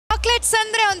Chocolates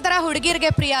ಅಂದರೆ ಒಂಥರ ಹುಡುಗಿರಿಗೆ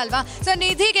ಪ್ರಿಯ ಅಲ್ವಾ? ಸೊ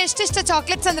ನಿಧಿಗೆ ಎಷ್ಟಿಷ್ಟ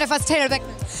ಚಾಕ್ಲೇಟ್ಸ್ ಅಂದರೆ ಫಸ್ಟ್ ಹೇಳಬೇಕು.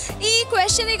 ಈ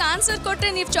ಕ್ವೆಶನಿಗೆ ಆನ್ಸರ್ ಕೊಟ್ಟರೆ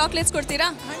ನೀವು ಚಾಕ್ಲೇಟ್ಸ್ ಕೊಡ್ತೀರಾ?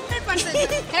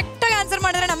 100% ಕರೆಕ್ಟಾಗಿ ಆನ್ಸರ್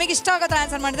ಮಾಡಿದ್ರೆ, ನಮಗೆ ಇಷ್ಟ ಆಗೋ ಥರ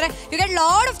ಆನ್ಸರ್ ಮಾಡಿದ್ರೆ you get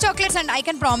lot of chocolates and I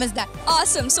can promise that.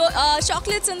 Awesome. So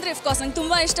chocolates ಅಂದರೆ ಅಫ್ಕೋರ್ಸ್ ನಂಗೆ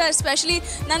ತುಂಬ ಇಷ್ಟ. ಎಸ್ಪೆಷಲಿ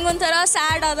ನನಗೊಂಥರ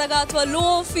ಸ್ಯಾಡ್ ಆದಾಗ ಅಥವಾ low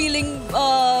feeling,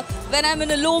 when I am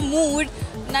in a low mood,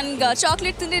 ನನಗೆ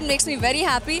ಚಾಕ್ಲೇಟ್ ತಿಂದರೆ it makes me very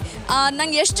happy.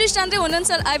 ನಂಗೆ ಎಷ್ಟು ಇಷ್ಟ ಅಂದರೆ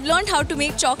ಒಂದೊಂದ್ಸಲ I've learn how to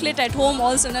make chocolate at home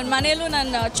also. ನನ್ನ ಮನೆಯಲ್ಲೂ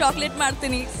ನಾನು ಚಾಕ್ಲೇಟ್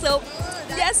ಮಾಡ್ತೀನಿ. So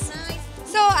S.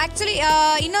 ಸೊ ಆ್ಯಕ್ಚುಲಿ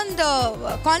ಇನ್ನೊಂದು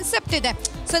ಕಾನ್ಸೆಪ್ಟ್ ಇದೆ.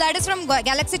 So that is from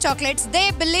Galaxy chocolates. They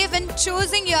believe in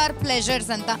choosing your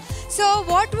pleasures ಅಂತ. So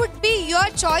what would be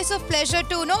your choice of pleasure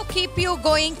to keep you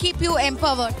going, keep you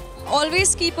empowered?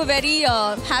 Always keep a very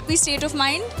happy state of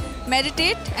mind,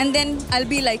 meditate, and then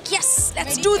I'll be like, yes,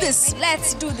 let's do this,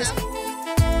 let's do this.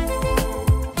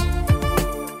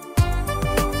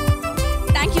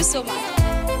 Thank you so much.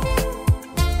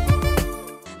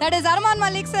 That is Armaan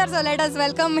Malik sir, so let us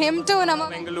welcome him to Namma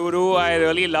Bengaluru. I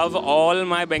really love all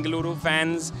my Bengaluru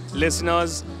fans,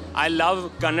 listeners. I love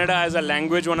Kannada as a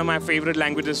language, one of my favorite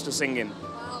languages to sing in.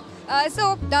 So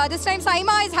this time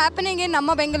SIIMA is happening in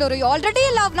Namma Bengaluru. You already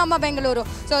love Namma Bengaluru.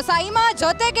 So SIIMA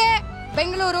jotege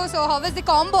Bengaluru. So how is the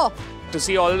combo? To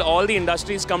see all the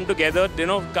industries come together,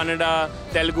 Kannada,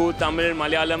 Telugu, Tamil,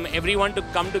 Malayalam, everyone to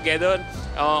come together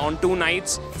on 2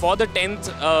 nights for the 10th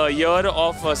year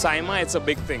of SIIMA. It's a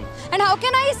big thing. And how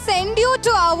can I send you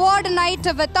to award night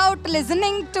without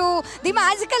listening to the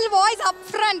magical voice up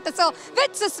front? So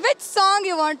which song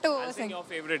you want to sing? Your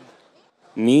favorite.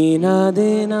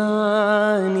 ನೀನಾದೇನಾ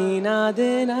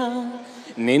ನೀನಾದೇನಾ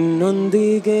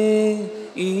ನಿನ್ನೊಂದಿಗೆ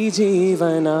ಈ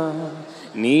ಜೀವನ,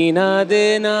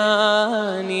 ನೀನಾದೇನಾ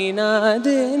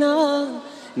ನೀನಾದೇನಾ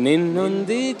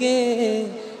ನಿನ್ನೊಂದಿಗೆ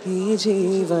ಈ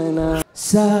ಜೀವನ.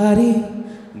 सारी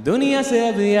दुनिया से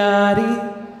अब यारी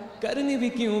करनी भी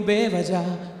क्यों बेवजह,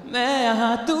 मैं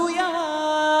यहाँ तू यहाँ,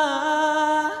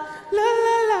 ला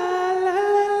ला ला ला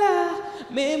ला ला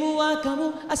మేము ఆగము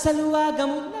అసలు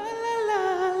ఆగము, లా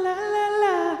లా లా లా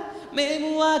లా మేము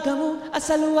ఆగము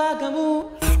అసలు ఆగము.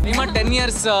 SIIMA 10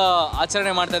 years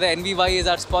ಆಚರಣೆ ಮಾಡ್ತಾ ಇದೆ. NVY is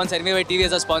our sponsor, NVY TV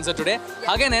is our sponsor today.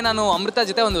 ಹಾಗೇನೆ ನಾನು ಅಮೃತ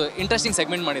ಜೊತೆ ಒಂದು ಇಂಟ್ರೆಸ್ಟಿಂಗ್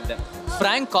ಸೆಗ್ಮೆಂಟ್ ಮಾಡಿದ್ದೆ,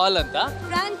 ಫ್ರ್ಯಾಂಕ್ ಕಾಲ್ ಅಂತ.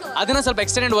 ಅದನ್ನ ಸ್ವಲ್ಪ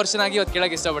ಎಕ್ಸ್ಟೆಂಡೆಡ್ ವರ್ಷನ್ ಆಗಿ ಇವತ್ತು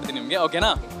ಕೇಳಕ್ಕೆ ಇಷ್ಟಪಡ್ತೀನಿ ನಿಮಗೆ,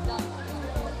 ಓಕೆನಾ?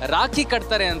 ರಾಖಿ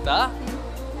ಕಟ್ತಾರೆ ಅಂತ,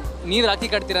 ನೀವು ರಾಖಿ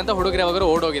ಕಟ್ತೀರಾ ಅಂತ ಹುಡುಗರು ಯಾವಾಗರೂ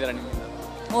ಓಡೋಗಿದ್ದಾರೆ ನಿಮ್ಮಿಂದ?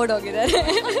 ಓಡೋಗಿದ್ದಾರೆ.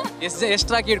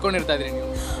 ಎಷ್ಟು ರಾಖಿ ಇಟ್ಕೊಂಡಿರ್ತಾ ಇದ್ರಿ ನೀವು?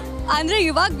 ಅಂದರೆ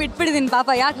ಇವಾಗ ಬಿಟ್ಬಿಟ್ಟಿದ್ದೀನಿ ಪಾಪ,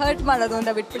 ಯಾಕೆ ಹರ್ಟ್ ಮಾಡೋದು ಅಂತ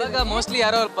ಬಿಟ್ಬಿಡಿ. ಇವಾಗ ಮೋಸ್ಟ್ಲಿ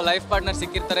ಯಾರೋ ಲೈಫ್ ಪಾರ್ಟ್ನರ್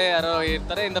ಸಿಕ್ಕಿರ್ತಾರೆ, ಯಾರೋ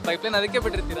ಇರ್ತಾರೆ ಇನ್ ದ ಪೈಪ್ಲೈನ್, ಅದಕ್ಕೆ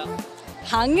ಬಿಟ್ಟಿರ್ತೀರಾ?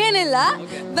 ಹಾಗೇನಿಲ್ಲ,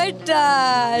 ಬಟ್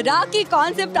ರಾಖಿ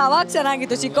ಕಾನ್ಸೆಪ್ಟ್ ಅವಾಗ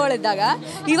ಚೆನ್ನಾಗಿತ್ತು ಚಿಕ್ಕವಳಿದ್ದಾಗ.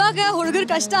 ಇವಾಗ ಹುಡುಗರು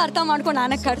ಕಷ್ಟ ಅರ್ಥ ಮಾಡ್ಕೊಂಡು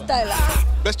ನಾನೇ ಕಟ್ತಾ ಇಲ್ಲ.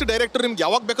 ಬೆಸ್ಟ್ ಡೈರೆಕ್ಟರ್ ನಿಮ್ಗೆ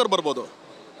ಯಾವಾಗ ಬೇಕಾದ್ರೂ ಬರ್ಬೋದು.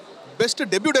 ಬೆಸ್ಟ್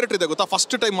ಡೆಬ್ಯೂ ಡೈರೆಕ್ಟರ್ ಇದೆ ಗೊತ್ತಾ,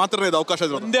 ಫಸ್ಟ್ ಟೈಮ್ ಮಾತ್ರ ಇದು ಅವಕಾಶ,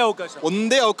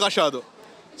 ಒಂದೇ ಅವಕಾಶ ಅದು.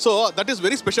 So that is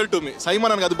very special to me. SIIMA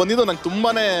ನನಗೆ ಅದು ಬಂದಿದ್ದು ನಂಗೆ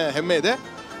ತುಂಬಾ ಹೆಮ್ಮೆ ಇದೆ.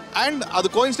 ಆ್ಯಂಡ್ ಅದು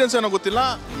ಕೋಇನ್ಸಿಡೆನ್ಸ್ ಏನೋ ಗೊತ್ತಿಲ್ಲ,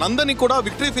 ನಂದನಿ ಕೂಡ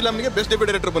ವಿಕ್ಟ್ರಿ ಫಿಲಮ್ಗೆ ಬೆಸ್ಟ್ ಡೆಬ್ಯೂ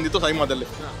ಡೈರೆಕ್ಟರ್ ಬಂದಿತ್ತು SIIMAದಲ್ಲಿ.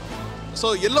 ಸೊ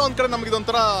ಎಲ್ಲೋ ಒಂದು ಕಡೆ ನಮಗೆ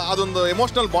ಇದೊಂಥರ ಅದೊಂದು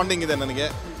ಎಮೋಷ್ನಲ್ ಬಾಂಡಿಂಗ್ ಇದೆ ನನಗೆ.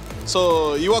 ಸೊ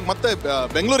ಇವಾಗ ಮತ್ತೆ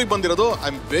ಬೆಂಗಳೂರಿಗೆ ಬಂದಿರೋದು, I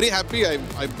am very happy.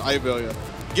 I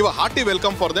give a hearty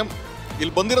welcome for them.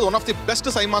 ಇಲ್ಲಿ ಬಂದಿರೋದು one of the best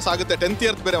SIIMAs ಆಗುತ್ತೆ. 10th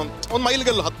ಇಯರ್ ಬೇರೆ ಒಂದು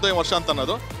ಮೈಲಿಗೆಲ್ಲ 15 ವರ್ಷ ಅಂತ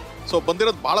ಅನ್ನೋದು. ಸೊ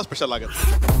ಬಂದಿರೋದು ಭಾಳ ಸ್ಪೆಷಲ್ ಆಗುತ್ತೆ.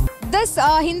 This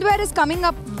Hindware is coming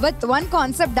up with one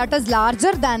concept that is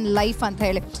larger than life ಅಂತ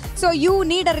ಹೇಳಿ. So you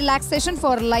need a relaxation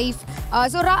for life.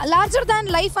 So larger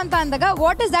than life ಅಂತ ಅಂದಾಗ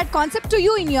what is that concept to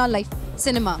you in your life?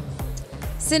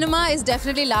 Cinema is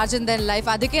definitely larger then life.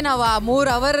 ಅದಕ್ಕೆ ನಾವು ಆ 3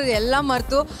 hour ಎಲ್ಲ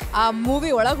ಮರೆತು ಆ ಮೂವಿ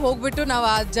ಒಳಗೆ ಹೋಗ್ಬಿಟ್ಟು ನಾವು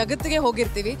ಆ ಜಗತ್ತಿಗೆ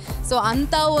ಹೋಗಿರ್ತೀವಿ. ಸೊ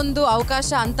ಅಂಥ ಒಂದು ಅವಕಾಶ,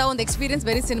 ಅಂಥ ಒಂದು ಎಕ್ಸ್ಪೀರಿಯನ್ಸ್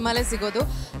ಬರೀ ಸಿನಿಮಾಲೇ ಸಿಗೋದು.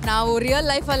 ನಾವು ರಿಯಲ್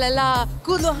ಲೈಫಲ್ಲೆಲ್ಲ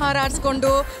ಕೂದಲು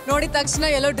ಹಾರಾಡಿಸ್ಕೊಂಡು ನೋಡಿದ ತಕ್ಷಣ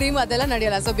ಎಲ್ಲೋ ಡ್ರೀಮ್ ಅದೆಲ್ಲ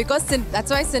ನಡೆಯಲ್ಲ. So because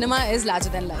that's why cinema is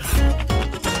larger then life.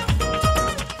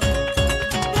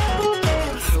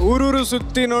 ಊರೂರು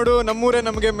ಸುತ್ತಿ ನೋಡು ನಮ್ಮೂರೇ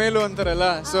ನಮಗೆ ಮೇಲು ಅಂತಾರಲ್ಲ.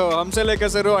 ಸೊ ಹಂಸಲೇಖ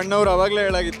ಸರು ಅಣ್ಣವ್ರು ಅವಾಗಲೇ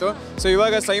ಹೇಳಾಗಿತ್ತು. ಸೊ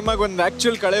ಇವಾಗ SIIMAಗೆ ಒಂದು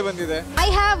ಆ್ಯಕ್ಚುಲ್ ಕಳೆ ಬಂದಿದೆ. I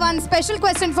have one special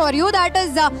question for you, that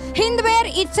is Hindware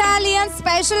Italian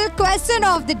special question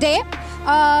of the day.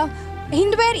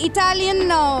 Hindware Italian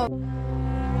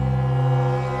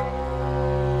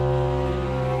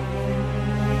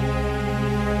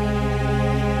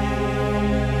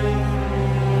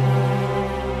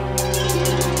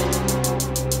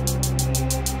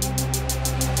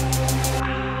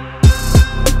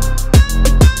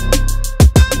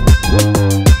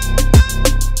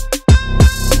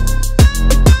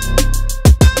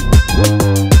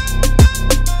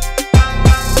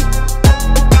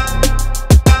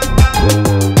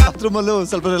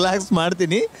ಸ್ವಲ್ಪ ರಿಲ್ಯಾಕ್ಸ್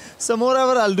ಮಾಡ್ತೀನಿ. Some more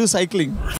hour I will do cycling.